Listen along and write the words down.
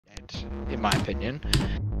in my opinion.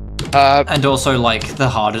 And also, like, the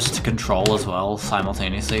hardest to control as well,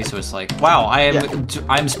 simultaneously. So it's like, wow,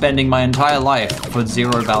 I'm spending my entire life for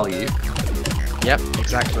 0 value. Yep,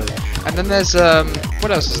 exactly. And then there's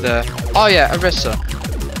what else is there? Oh yeah, Orisa.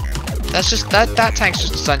 That's just that tank's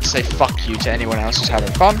just designed to say fuck you to anyone else who's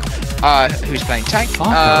having fun, who's playing tank. Fuck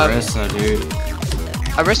Orisa, dude.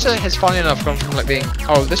 Orisa has funny enough gone from like being,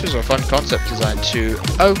 oh, this was a fun concept design to,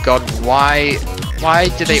 oh god, why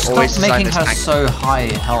do they always stop design making this her tank? so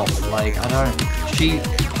high health? Like, I don't. She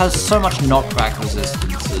has so much knockback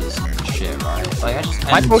resistances and shit, right? Like, I just.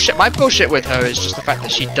 My bullshit with her is just the fact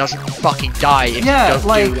that she doesn't fucking die if you don't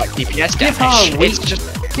do like DPS give damage. her a weak,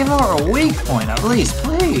 give her a weak point at least,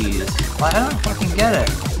 please. Like, I don't fucking get it.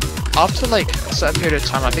 After like a certain period of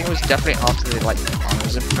time, I think it was definitely after the like armor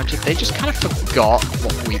was implemented, they just kind of forgot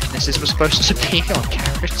what weaknesses were supposed to be on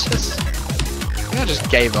characters. I just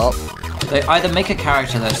gave up. They either make a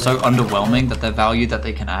character that's so underwhelming that their value that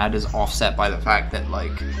they can add is offset by the fact that,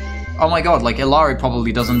 like, oh my god, like, Illari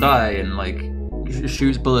probably doesn't die and, like,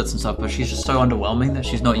 shoots bullets and stuff, but she's just so underwhelming that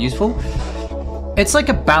she's not useful. It's like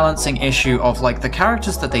a balancing issue of, like, the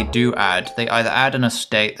characters that they do add, they either add in a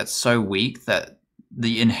state that's so weak that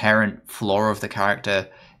the inherent flaw of the character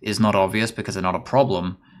is not obvious because they're not a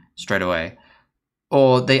problem straight away,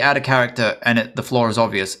 or they add a character and the flaw is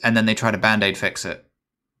obvious and then they try to band-aid fix it.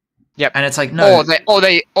 Yep. And it's like, no. Or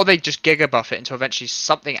they giga buff it until eventually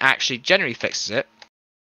something actually generally fixes it,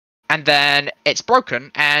 and then it's broken,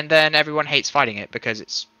 and then everyone hates fighting it because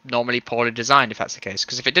it's normally poorly designed if that's the case.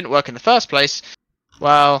 Because if it didn't work in the first place,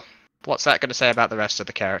 well, what's that going to say about the rest of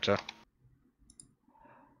the character?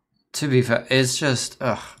 To be fair, it's just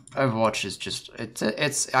Overwatch is just I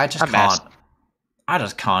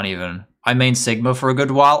just can't even. I main Sigma for a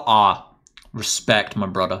good while. Respect, my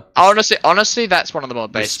brother. Honestly, that's one of the more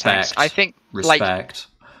base tanks. I think respect.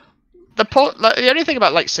 Like the only thing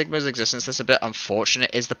about like Sigma's existence that's a bit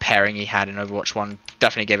unfortunate is the pairing he had in Overwatch 1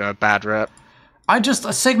 definitely gave him a bad rep.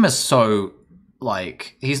 Sigma's so,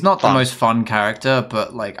 like, he's not the most fun character,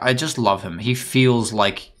 but like I just love him. He feels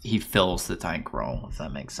like he fills the tank role, if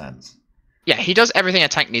that makes sense. Yeah, he does everything a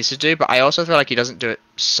tank needs to do, but I also feel like he doesn't do it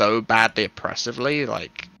so badly oppressively,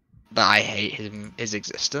 like that I hate his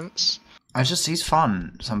existence. He's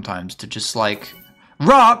fun sometimes to just, like,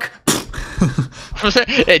 rock!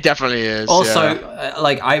 It definitely is. Also,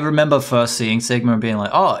 like, I remember first seeing Sigma and being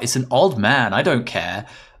like, oh, it's an old man, I don't care.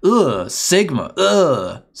 Ugh, Sigma,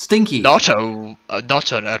 ugh, stinky. Not an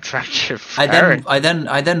attractive parent.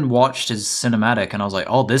 I then watched his cinematic and I was like,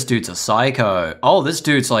 oh, this dude's a psycho. Oh, this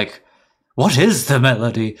dude's like, what is the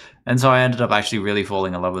melody? And so I ended up actually really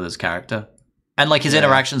falling in love with his character. And, like, his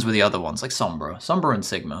interactions with the other ones, like Sombra and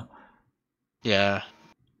Sigma. Yeah.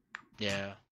 Yeah.